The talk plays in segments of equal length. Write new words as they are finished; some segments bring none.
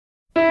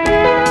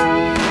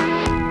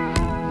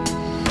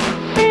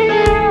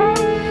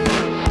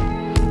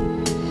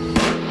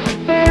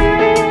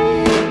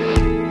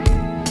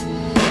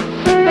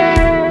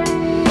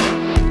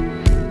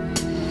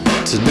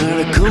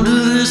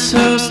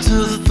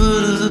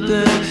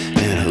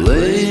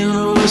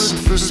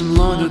some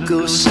long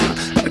ago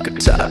sound, like a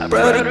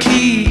typewriter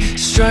key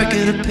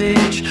striking a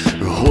page,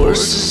 or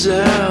horses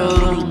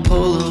out on the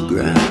polo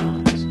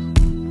grounds.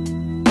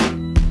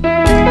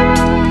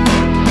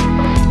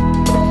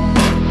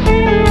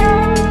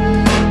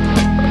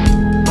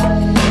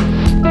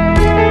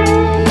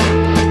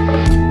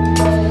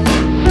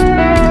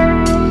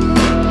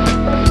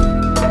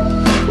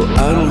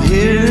 I don't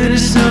hear any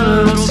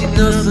sound, I don't see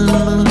nothing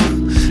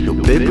move.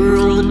 No paper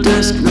on the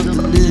desk,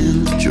 nothing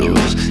in the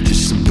drawers.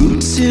 Just some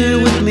boots here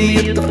with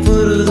me at the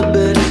foot of the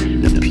bed,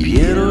 and a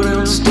piano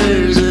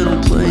downstairs that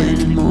don't play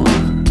anymore.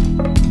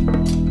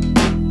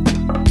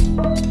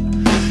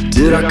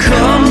 Did I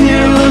come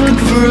here looking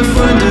for a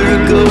friend or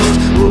a ghost?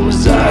 What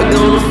was I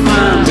gonna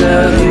find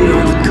out here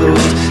on the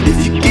coast? If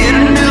you get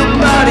a new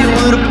body,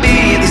 would it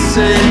be the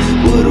same?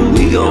 What are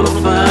we gonna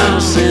find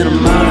on Santa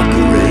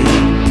Monica Range?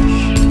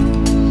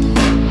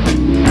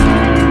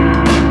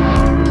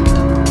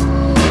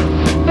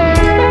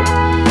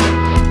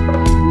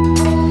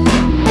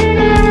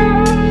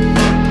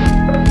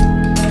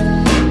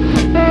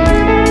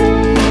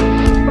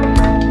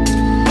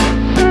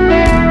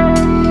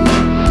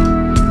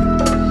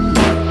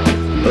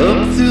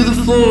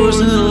 Floors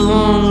and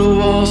along the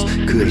walls,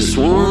 could have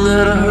sworn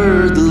that I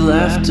heard the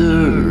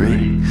laughter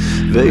ring.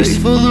 Vase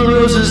full of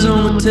roses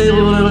on the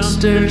table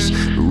downstairs,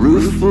 a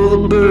roof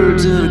full of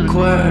birds and a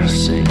choir to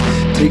sing.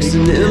 Takes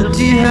an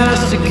empty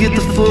house to get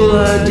the full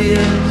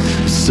idea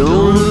of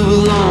someone who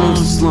belongs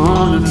that's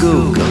long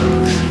ago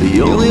gone.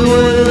 The only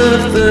way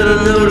left that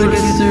I know to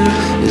get through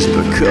is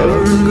by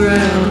covering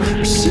ground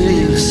or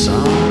singing a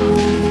song.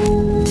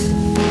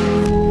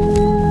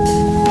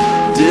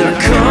 Did I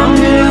come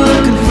here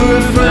looking for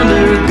a friend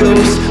or a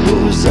ghost?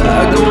 What was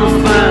I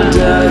gonna find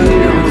out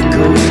here on the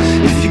coast?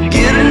 If you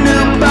get a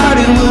new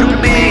body, would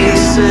it be the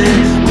same?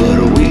 What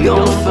are we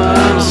gonna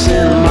find on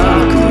Santa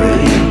Monica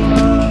Range?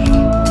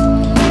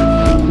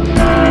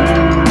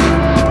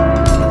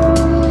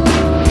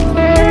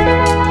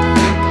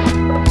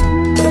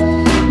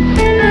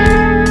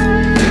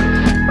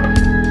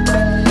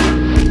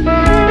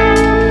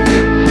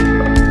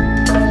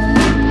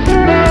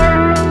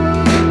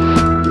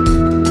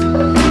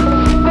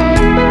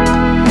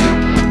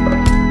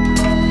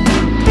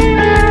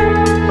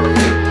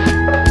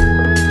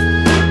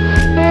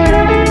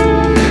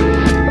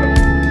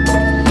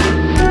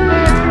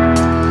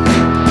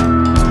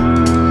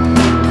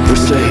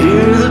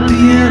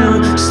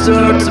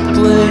 Start to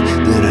play,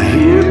 then I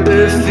hear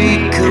bare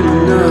feet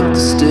coming up the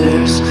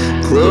stairs.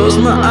 Close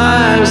my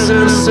eyes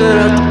and set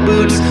out the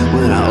boots.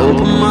 When I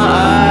open my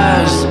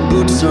eyes, the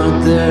boots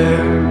aren't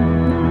there.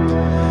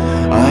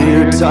 I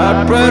hear a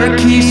typewriter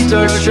key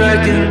start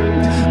striking.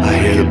 I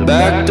hear the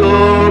back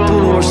door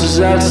open, horses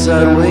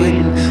outside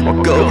waiting.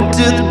 Walk over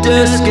to the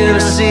desk and I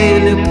see a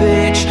new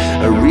page.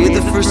 I read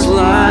the first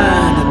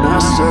line and I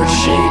start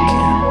shaking.